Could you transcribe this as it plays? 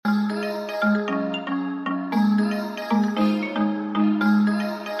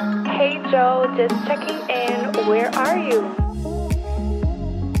Hello, just checking in. Where are you?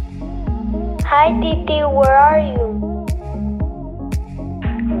 Hi, Titi, where are you?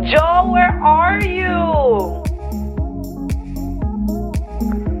 Joe, where are you?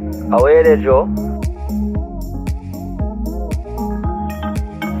 Oh, hey there, Joe.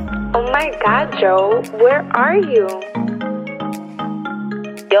 Oh my God, Joe, where are you?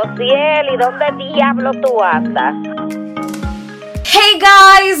 Josiel, ¿y dónde diablo tú andas? Hey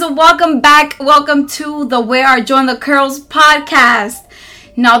guys, welcome back. Welcome to the Where Are Joe and the Curls podcast.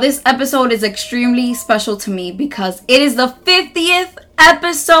 Now this episode is extremely special to me because it is the 50th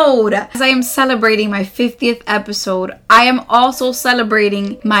episode. As I am celebrating my 50th episode, I am also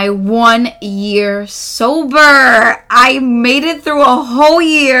celebrating my 1 year sober. I made it through a whole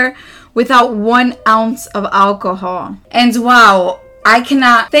year without 1 ounce of alcohol. And wow, I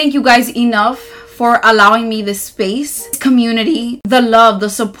cannot thank you guys enough for allowing me this space, this community, the love, the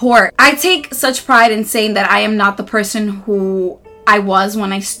support. I take such pride in saying that I am not the person who I was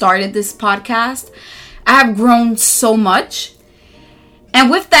when I started this podcast. I have grown so much. And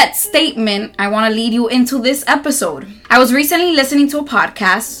with that statement, I want to lead you into this episode. I was recently listening to a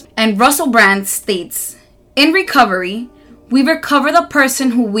podcast, and Russell Brand states, "In recovery, we recover the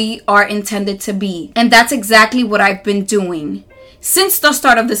person who we are intended to be." And that's exactly what I've been doing since the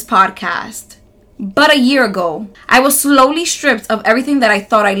start of this podcast. But a year ago, I was slowly stripped of everything that I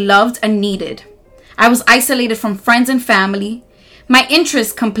thought I loved and needed. I was isolated from friends and family. My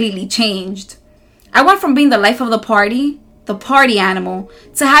interests completely changed. I went from being the life of the party animal,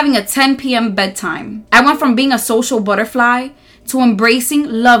 to having a 10 p.m. bedtime. I went from being a social butterfly to embracing,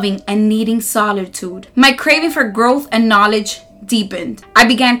 loving, and needing solitude. My craving for growth and knowledge deepened. I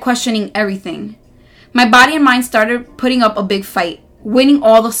began questioning everything. My body and mind started putting up a big fight, winning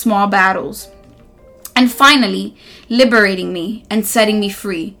all the small battles. And finally, liberating me and setting me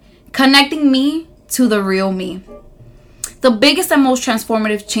free, connecting me to the real me. The biggest and most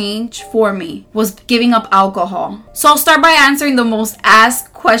transformative change for me was giving up alcohol. So I'll start by answering the most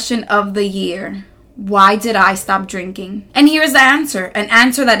asked question of the year. Why did I stop drinking? And here's the answer, an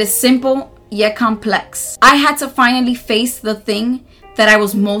answer that is simple yet complex. I had to finally face the thing that I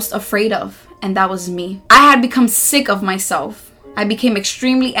was most afraid of, and that was me. I had become sick of myself. I became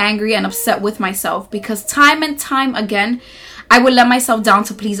extremely angry and upset with myself because time and time again, I would let myself down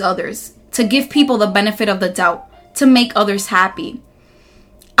to please others, to give people the benefit of the doubt, to make others happy.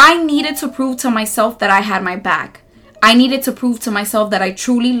 I needed to prove to myself that I had my back. I needed to prove to myself that I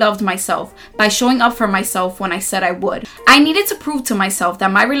truly loved myself by showing up for myself when I said I would. I needed to prove to myself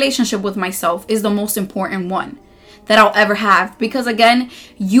that my relationship with myself is the most important one that I'll ever have. Because again,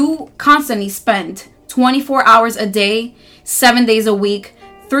 you constantly spend 24 hours a day, 7 days a week,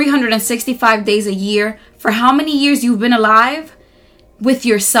 365 days a year, for how many years you've been alive with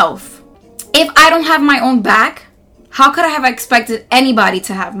yourself. If I don't have my own back, how could I have expected anybody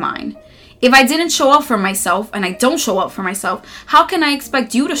to have mine? If I didn't show up for myself and I don't show up for myself, how can I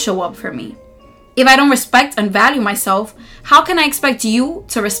expect you to show up for me? If I don't respect and value myself, how can I expect you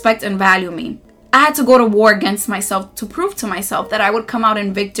to respect and value me? I had to go to war against myself to prove to myself that I would come out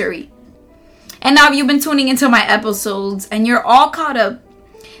in victory. And now if you've been tuning into my episodes and you're all caught up,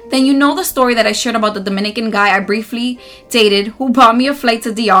 then you know the story that I shared about the Dominican guy I briefly dated who bought me a flight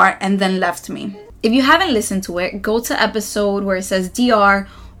to DR and then left me. If you haven't listened to it, go to episode where it says DR,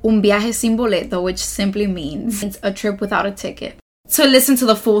 un viaje sin boleto, which simply means it's a trip without a ticket, to listen to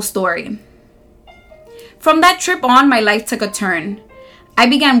the full story. From that trip on, my life took a turn. I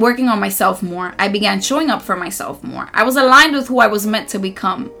began working on myself more. I began showing up for myself more. I was aligned with who I was meant to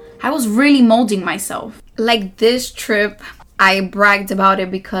become. I was really molding myself. Like this trip, I bragged about it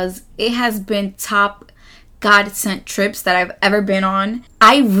because it has been top God-sent trips that I've ever been on.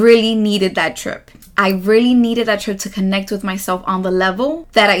 I really needed that trip. I really needed that trip to connect with myself on the level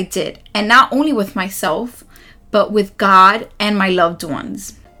that I did. And not only with myself, but with God and my loved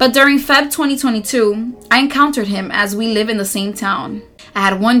ones. But during Feb 2022, I encountered him as we live in the same town. I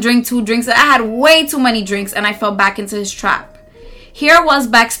had 1 drink, 2 drinks. I had way too many drinks and I fell back into his trap. Here I was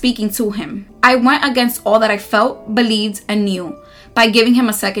back speaking to him. I went against all that I felt, believed, and knew by giving him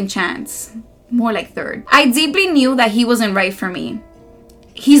a second chance. More like third. I deeply knew that he wasn't right for me.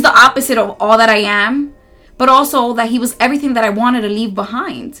 He's the opposite of all that I am, but also that he was everything that I wanted to leave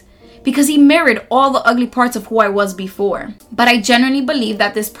behind because he mirrored all the ugly parts of who I was before. But I genuinely believe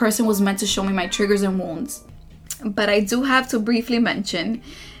that this person was meant to show me my triggers and wounds. But I do have to briefly mention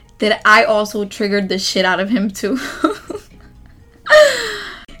that I also triggered the shit out of him too.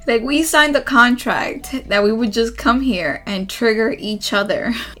 Like, we signed the contract that we would just come here and trigger each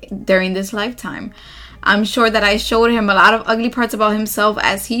other during this lifetime. I'm sure that I showed him a lot of ugly parts about himself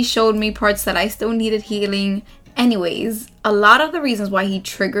as he showed me parts that I still needed healing. Anyways, a lot of the reasons why he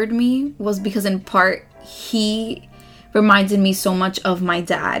triggered me was because in part he reminded me so much of my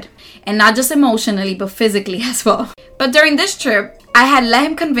dad. And not just emotionally, but physically as well. But during this trip, I had let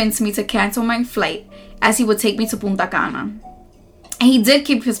him convince me to cancel my flight as he would take me to Punta Cana. And he did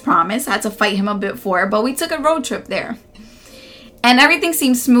keep his promise. I had to fight him a bit for it, but we took a road trip there. And everything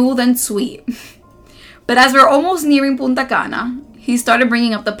seemed smooth and sweet. But as we're almost nearing Punta Cana, he started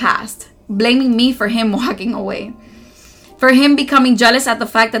bringing up the past, blaming me for him walking away. For him becoming jealous at the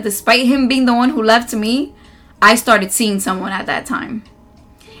fact that despite him being the one who left me, I started seeing someone at that time.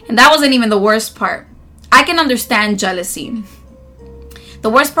 And that wasn't even the worst part. I can understand jealousy. The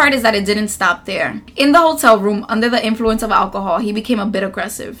worst part is that it didn't stop there. In the hotel room, under the influence of alcohol, he became a bit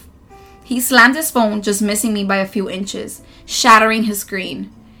aggressive. He slammed his phone, just missing me by a few inches, shattering his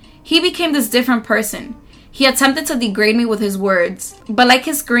screen. He became this different person. He attempted to degrade me with his words, but like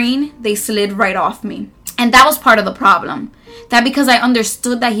his screen, they slid right off me. And that was part of the problem. That because I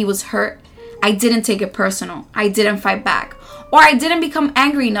understood that he was hurt, I didn't take it personal. I didn't fight back. Or I didn't become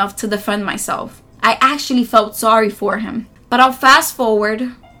angry enough to defend myself. I actually felt sorry for him. But I'll fast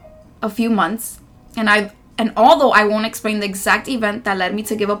forward a few months, and although I won't explain the exact event that led me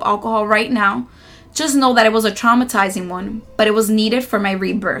to give up alcohol right now, just know that it was a traumatizing one, but it was needed for my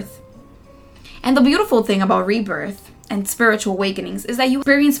rebirth. And the beautiful thing about rebirth and spiritual awakenings is that you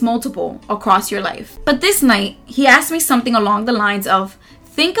experience multiple across your life. But this night, he asked me something along the lines of,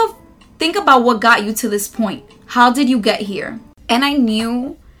 think about what got you to this point. How did you get here? And I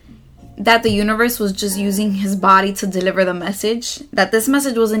knew that the universe was just using his body to deliver the message, that this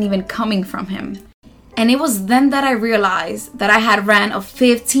message wasn't even coming from him. And it was then that I realized that I had ran a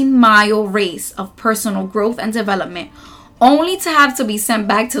 15-mile race of personal growth and development, only to have to be sent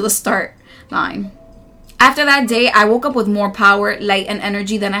back to the start line. After that day, I woke up with more power, light, and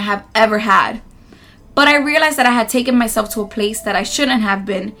energy than I have ever had. But I realized that I had taken myself to a place that I shouldn't have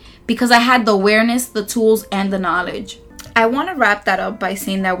been because I had the awareness, the tools, and the knowledge. I want to wrap that up by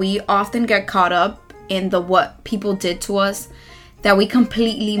saying that we often get caught up in the what people did to us, that we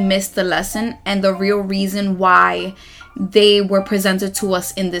completely miss the lesson and the real reason why they were presented to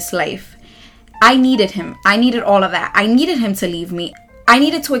us in this life. I needed him. I needed all of that. I needed him to leave me. I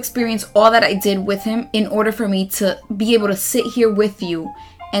needed to experience all that I did with him in order for me to be able to sit here with you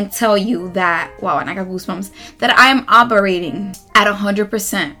and tell you that, wow, and I got goosebumps, that I am operating at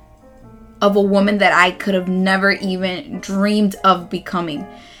 100% of a woman that I could have never even dreamed of becoming.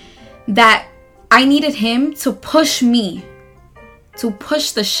 That I needed him to push me, to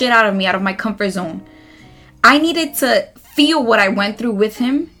push the shit out of me, out of my comfort zone. I needed to feel what I went through with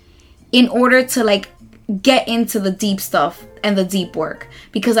him in order to get into the deep stuff and the deep work,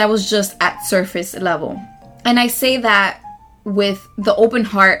 because I was just at surface level. And I say that with the open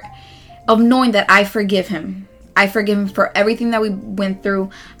heart of knowing that I forgive him. I forgive him for everything that we went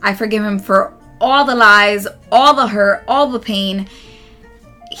through. I forgive him for all the lies, all the hurt, all the pain.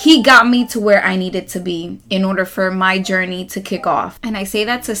 He got me to where I needed to be in order for my journey to kick off. And I say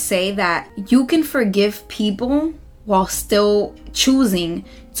that to say that you can forgive people while still choosing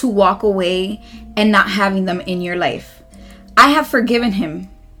to walk away and not having them in your life. I have forgiven him.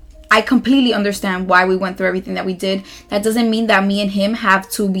 I completely understand why we went through everything that we did. That doesn't mean that me and him have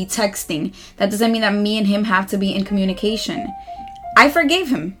to be texting. That doesn't mean that me and him have to be in communication. I forgave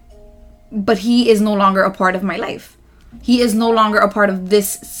him, but he is no longer a part of my life. He is no longer a part of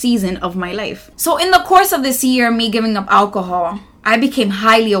this season of my life. So in the course of this year, me giving up alcohol, I became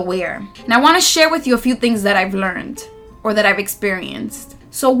highly aware. And I want to share with you a few things that I've learned or that I've experienced.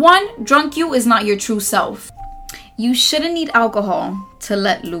 So one, drunk you is not your true self. You shouldn't need alcohol to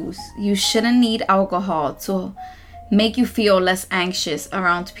let loose. You shouldn't need alcohol to make you feel less anxious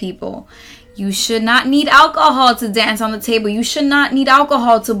around people. You should not need alcohol to dance on the table. You should not need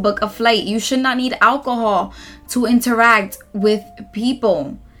alcohol to book a flight. You should not need alcohol to interact with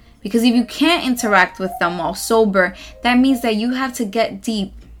people. Because if you can't interact with them while sober, that means that you have to get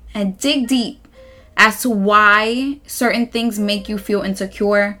deep and dig deep as to why certain things make you feel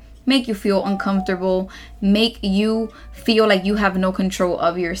insecure, make you feel uncomfortable, make you feel like you have no control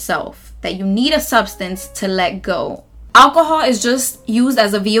of yourself, that you need a substance to let go. Alcohol is just used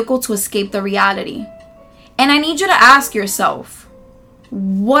as a vehicle to escape the reality. And I need you to ask yourself,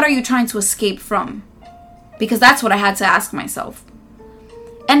 what are you trying to escape from? Because that's what I had to ask myself.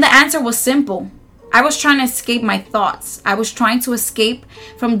 And the answer was simple. I was trying to escape my thoughts. I was trying to escape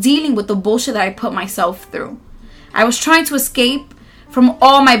from dealing with the bullshit that I put myself through. I was trying to escape from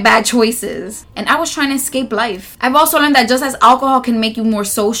all my bad choices. And I was trying to escape life. I've also learned that just as alcohol can make you more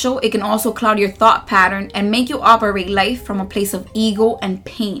social, it can also cloud your thought pattern and make you operate life from a place of ego and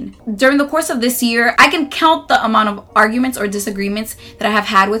pain. During the course of this year, I can count the amount of arguments or disagreements that I have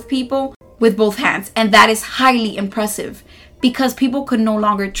had with people with both hands. And that is highly impressive because people could no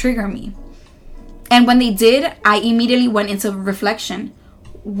longer trigger me. And when they did, I immediately went into reflection.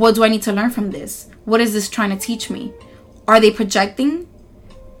 What do I need to learn from this? What is this trying to teach me? Are they projecting?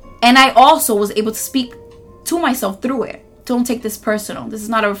 And I also was able to speak to myself through it. Don't take this personal. This is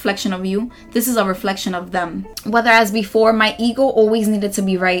not a reflection of you. This is a reflection of them. Whereas before, my ego always needed to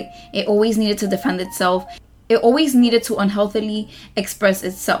be right. It always needed to defend itself. It always needed to unhealthily express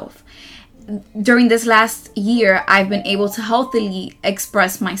itself. During this last year, I've been able to healthily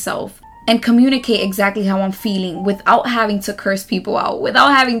express myself and communicate exactly how I'm feeling without having to curse people out, without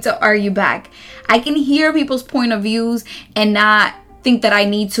having to argue back. I can hear people's point of views and not think that I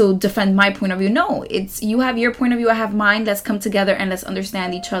need to defend my point of view. No, it's you have your point of view, I have mine. Let's come together and let's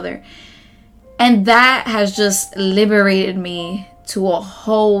understand each other. And that has just liberated me to a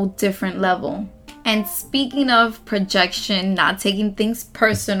whole different level. And speaking of projection, not taking things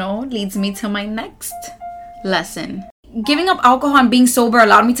personal, leads me to my next lesson. Giving up alcohol and being sober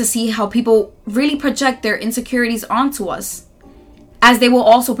allowed me to see how people really project their insecurities onto us, as they will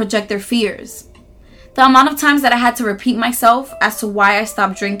also project their fears. The amount of times that I had to repeat myself as to why I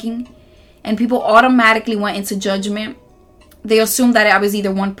stopped drinking, and people automatically went into judgment. They assumed that I was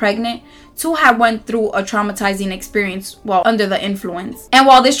either 1, pregnant, 2, had went through a traumatizing experience while under the influence. And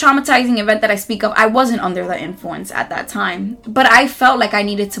while this traumatizing event that I speak of, I wasn't under the influence at that time, but I felt like I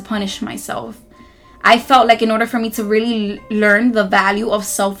needed to punish myself. I felt like in order for me to really learn the value of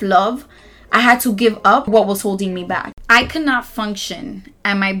self-love, I had to give up what was holding me back. I could not function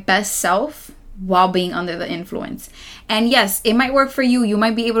at my best self while being under the influence. And yes, it might work for you. You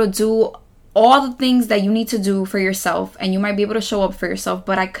might be able to do all the things that you need to do for yourself, and you might be able to show up for yourself,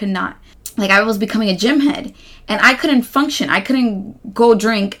 but I could not. Like, I was becoming a gym head, and I couldn't function. I couldn't go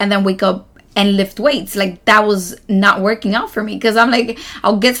drink and then wake up and lift weights. Like, that was not working out for me, because I'm like,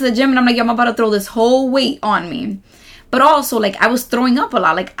 I'll get to the gym and I'm like, I'm about to throw this whole weight on me. But also, like, I was throwing up a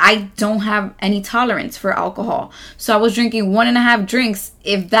lot. Like, I don't have any tolerance for alcohol, so I was drinking 1.5 drinks,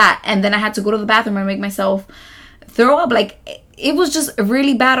 if that, and then I had to go to the bathroom and make myself throw up. Like, it was just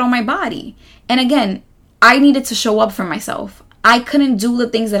really bad on my body. And again, I needed to show up for myself. I couldn't do the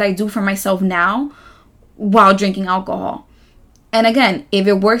things that I do for myself now while drinking alcohol. And again, if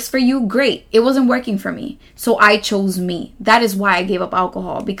it works for you, great. It wasn't working for me, so I chose me. That is why I gave up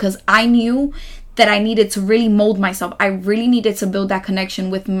alcohol, because I knew that I needed to really mold myself. I really needed to build that connection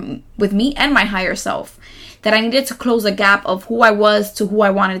with me and my higher self. That I needed to close the gap of who I was to who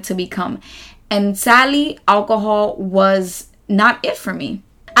I wanted to become. And sadly, alcohol was not it for me.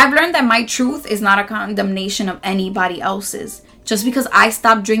 I've learned that my truth is not a condemnation of anybody else's. Just because I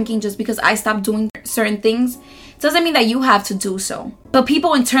stopped drinking, just because I stopped doing certain things, doesn't mean that you have to do so. But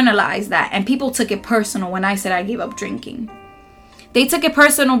people internalized that, and people took it personal when I said I gave up drinking. They took it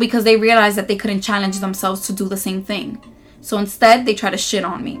personal because they realized that they couldn't challenge themselves to do the same thing. So instead, they tried to shit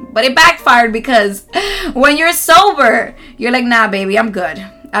on me. But it backfired, because when you're sober, you're like, nah, baby, I'm good.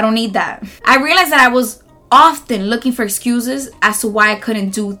 I don't need that. I realized that I was often looking for excuses as to why I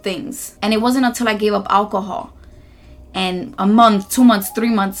couldn't do things. And it wasn't until I gave up alcohol, and a month, 2 months, 3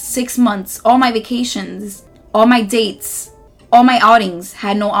 months, 6 months, all my vacations, all my dates, all my outings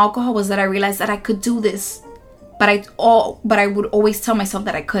had no alcohol, was that I realized that I could do this. But I would always tell myself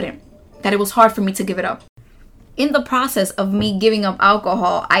that I couldn't, that it was hard for me to give it up. In the process of me giving up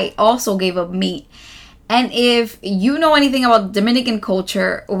alcohol, I also gave up meat. And if you know anything about Dominican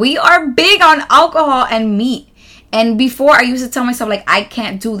culture, we are big on alcohol and meat. And before, I used to tell myself, like, I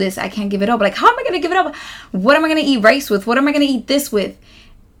can't do this. I can't give it up. Like, how am I going to give it up? What am I going to eat rice with? What am I going to eat this with?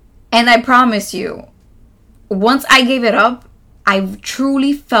 And I promise you, once I gave it up, I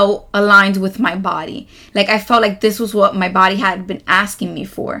truly felt aligned with my body. Like, I felt like this was what my body had been asking me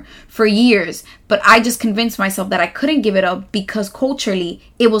for years. But I just convinced myself that I couldn't give it up because culturally,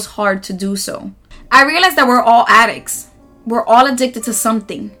 it was hard to do so. I realized that we're all addicts. We're all addicted to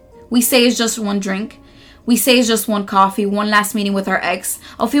something. We say it's just one drink. We say it's just one coffee, one last meeting with our ex,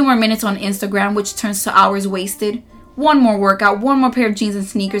 a few more minutes on Instagram, which turns to hours wasted, one more workout, one more pair of jeans and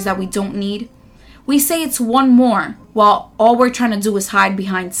sneakers that we don't need. We say it's one more, while all we're trying to do is hide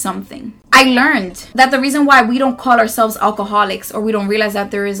behind something. I learned that the reason why we don't call ourselves alcoholics, or we don't realize that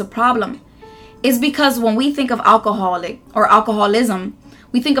there is a problem, is because when we think of alcoholic or alcoholism,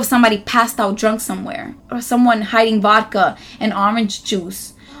 we think of somebody passed out drunk somewhere, or someone hiding vodka and orange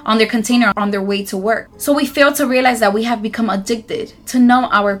juice, on their container on their way to work. So we fail to realize that we have become addicted to numb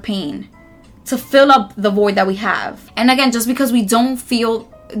our pain, to fill up the void that we have. And again, just because we don't fit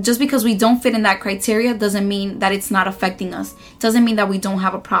in that criteria doesn't mean that it's not affecting us. Doesn't mean that we don't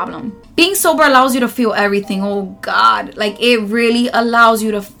have a problem. Being sober allows you to feel everything. Oh God, like it really allows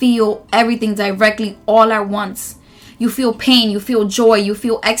you to feel everything directly all at once. You feel pain, you feel joy, you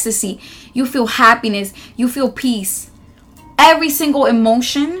feel ecstasy, you feel happiness, you feel peace. Every single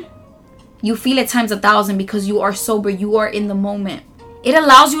emotion, you feel it times 1,000 because you are sober, you are in the moment. It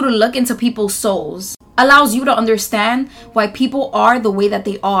allows you to look into people's souls. Allows you to understand why people are the way that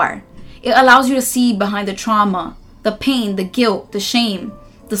they are. It allows you to see behind the trauma, the pain, the guilt, the shame,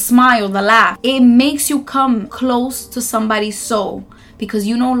 the smile, the laugh. It makes you come close to somebody's soul because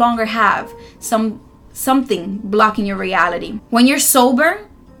you no longer have something blocking your reality. When you're sober,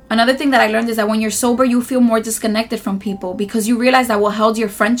 another thing that I learned is that when you're sober, you feel more disconnected from people because you realize that what held your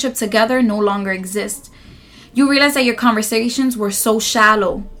friendship together no longer exists. You realize that your conversations were so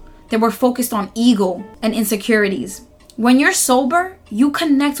shallow. They were focused on ego and insecurities. When you're sober, you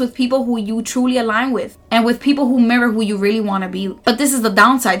connect with people who you truly align with and with people who mirror who you really want to be. But this is the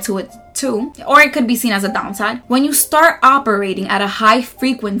downside to it too, or it could be seen as a downside. When you start operating at a high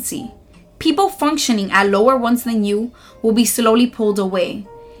frequency, people functioning at lower ones than you will be slowly pulled away.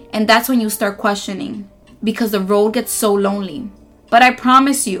 And that's when you start questioning because the road gets so lonely. But I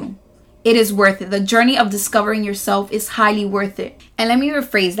promise you, it is worth it. The journey of discovering yourself is highly worth it. And let me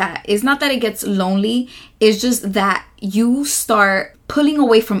rephrase that. It's not that it gets lonely. It's just that you start pulling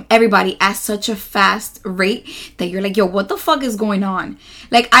away from everybody at such a fast rate that you're like, yo, what the fuck is going on?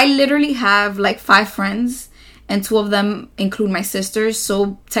 Like, I literally have like 5 friends and 2 of them include my sisters.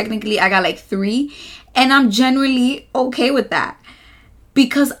 So technically I got like 3 and I'm genuinely okay with that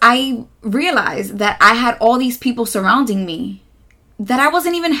because I realized that I had all these people surrounding me that I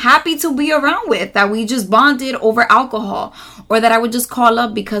wasn't even happy to be around with, that we just bonded over alcohol, or that I would just call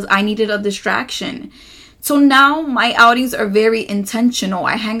up because I needed a distraction. So now my outings are very intentional.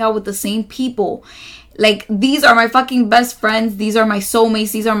 I hang out with the same people. Like, these are my fucking best friends. These are my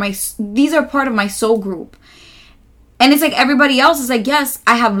soulmates. These are part of my soul group. And it's like everybody else is like, yes,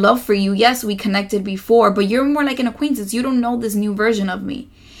 I have love for you. Yes, we connected before, but you're more like an acquaintance. You don't know this new version of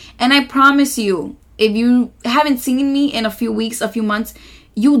me. And I promise you, if you haven't seen me in a few weeks, a few months,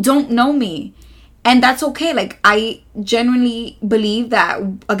 you don't know me. And that's okay. Like, I genuinely believe that,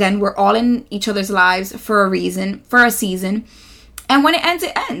 again, we're all in each other's lives for a reason, for a season. And when it ends,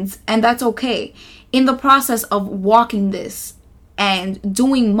 it ends. And that's okay. In the process of walking this and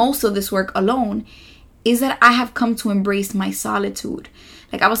doing most of this work alone is that I have come to embrace my solitude.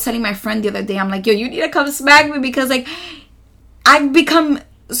 Like, I was telling my friend the other day, I'm like, yo, you need to come smack me because, like, I've become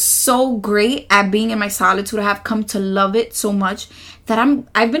so great at being in my solitude. I have come to love it so much that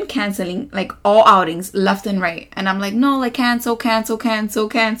I've been canceling like all outings left and right, and I'm like, no, like cancel,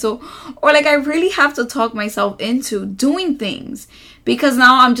 or like I really have to talk myself into doing things because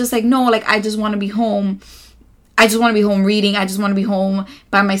now I'm just like, no, like I just want to be home. I just want to be home reading. I just want to be home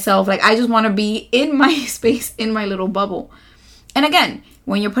by myself. Like, I just want to be in my space, in my little bubble. And again,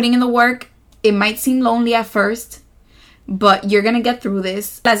 when you're putting in the work, it might seem lonely at first, but you're going to get through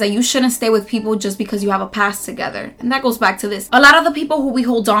this. As that you shouldn't stay with people just because you have a past together. And that goes back to this. A lot of the people who we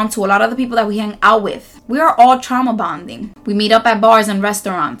hold on to, a lot of the people that we hang out with, we are all trauma bonding. We meet up at bars and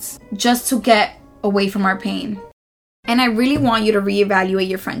restaurants just to get away from our pain. And I really want you to reevaluate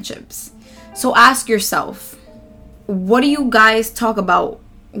your friendships. So ask yourself, what do you guys talk about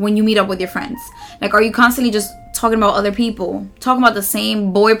when you meet up with your friends? Like, are you constantly just talking about other people, talking about the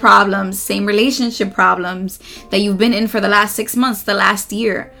same boy problems, same relationship problems that you've been in for the last 6 months, the last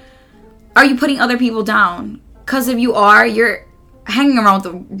year? Are you putting other people down? Because if you are, you're hanging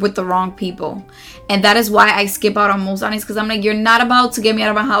around with the wrong people. And that is why I skip out on most outings, because I'm like, you're not about to get me out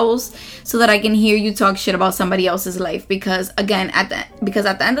of my house so that I can hear you talk shit about somebody else's life. Because again, at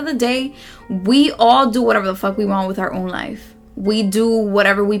the end of the day, we all do whatever the fuck we want with our own life. We do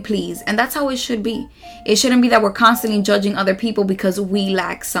whatever we please, and that's how it should be. It shouldn't be that we're constantly judging other people because we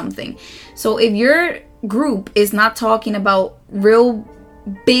lack something. So if your group is not talking about real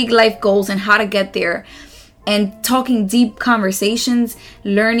big life goals and how to get there, and talking deep conversations,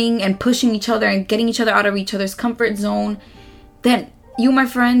 learning and pushing each other and getting each other out of each other's comfort zone, then you, my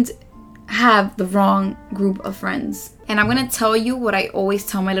friend, have the wrong group of friends. And I'm going to tell you what I always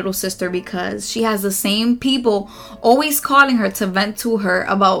tell my little sister, because she has the same people always calling her to vent to her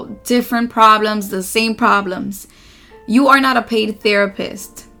about different problems, the same problems. You are not a paid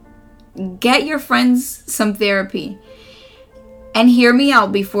therapist. Get your friends some therapy. and hear me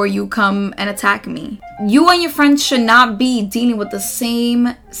out before you come and attack me. You and your friends should not be dealing with the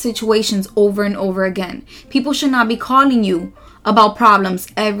same situations over and over again. People should not be calling you about problems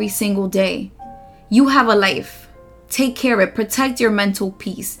every single day. You have a life. Take care of it. Protect your mental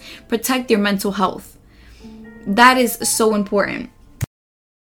peace. Protect your mental health. That is so important.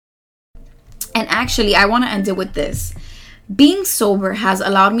 And actually, I want to end it with this. Being sober has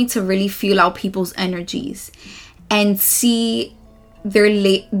allowed me to really feel out people's energies and see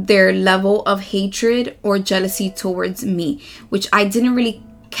their level of hatred or jealousy towards me, which I didn't really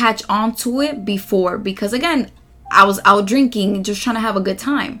catch on to it before, because again, I was out drinking, just trying to have a good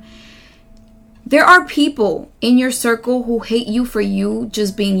time. There are people in your circle who hate you for you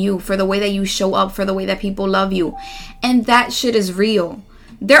just being you, for the way that you show up, for the way that people love you. And that shit is real.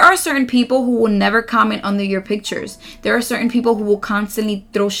 There are certain people who will never comment under your pictures. There are certain people who will constantly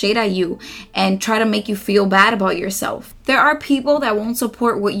throw shade at you and try to make you feel bad about yourself. There are people that won't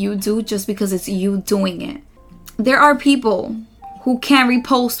support what you do just because it's you doing it. There are people who can't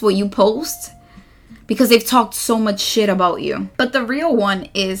repost what you post because they've talked so much shit about you. But the real one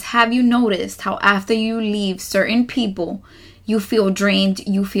is, have you noticed how after you leave certain people, you feel drained,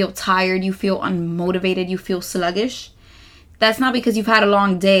 you feel tired, you feel unmotivated, you feel sluggish? That's not because you've had a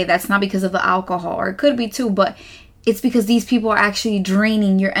long day. That's not because of the alcohol. Or it could be too, but it's because these people are actually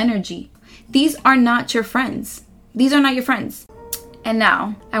draining your energy. These are not your friends. These are not your friends. And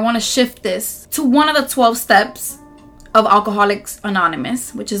now, I want to shift this to one of the 12 steps of Alcoholics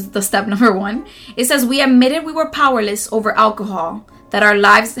Anonymous, which is the step number 1. It says, we admitted we were powerless over alcohol, that our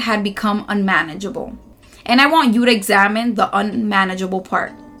lives had become unmanageable. And I want you to examine the unmanageable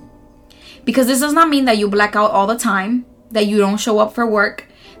part. Because this does not mean that you black out all the time, that you don't show up for work,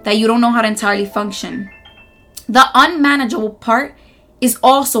 that you don't know how to entirely function. The unmanageable part is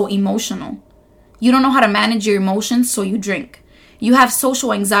also emotional. You don't know how to manage your emotions, so you drink. You have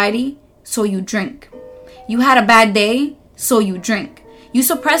social anxiety, so you drink. You had a bad day, so you drink. You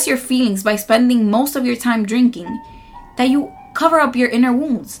suppress your feelings by spending most of your time drinking, that you cover up your inner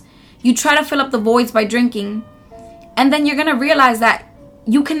wounds. You try to fill up the voids by drinking, and then you're going to realize that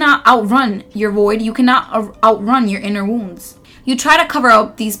you cannot outrun your void. You cannot outrun your inner wounds. You try to cover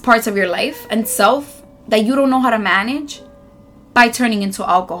up these parts of your life and self that you don't know how to manage by turning into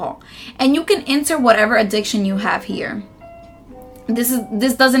alcohol. And you can enter whatever addiction you have here.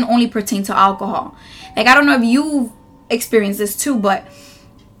 This doesn't only pertain to alcohol. Like, I don't know if you've experienced this too, but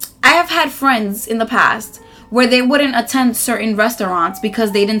I have had friends in the past where they wouldn't attend certain restaurants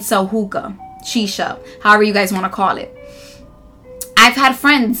because they didn't sell hookah, shisha, however you guys want to call it. I've had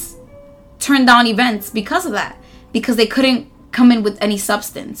friends turn down events because of that, because they couldn't come in with any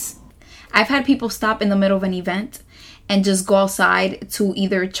substance. I've had people stop in the middle of an event and just go outside to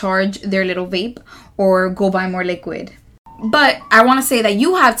either charge their little vape or go buy more liquid. But I want to say that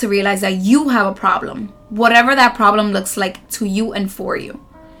you have to realize that you have a problem, whatever that problem looks like to you and for you.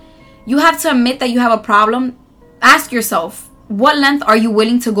 You have to admit that you have a problem. Ask yourself, what length are you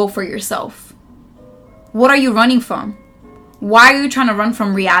willing to go for yourself? What are you running from? Why are you trying to run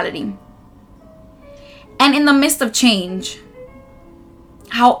from reality? And in the midst of change,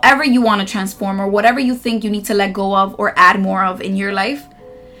 however you want to transform or whatever you think you need to let go of or add more of in your life,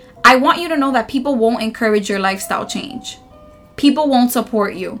 I want you to know that people won't encourage your lifestyle change. People won't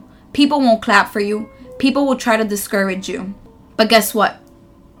support you. People won't clap for you. People will try to discourage you. But guess what?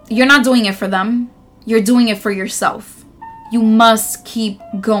 You're not doing it for them. You're doing it for yourself. You must keep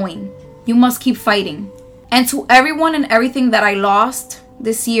going. You must keep fighting. And to everyone and everything that I lost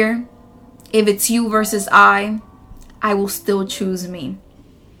this year, if it's you versus I will still choose me.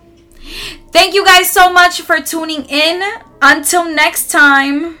 Thank you guys so much for tuning in. Until next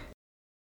time.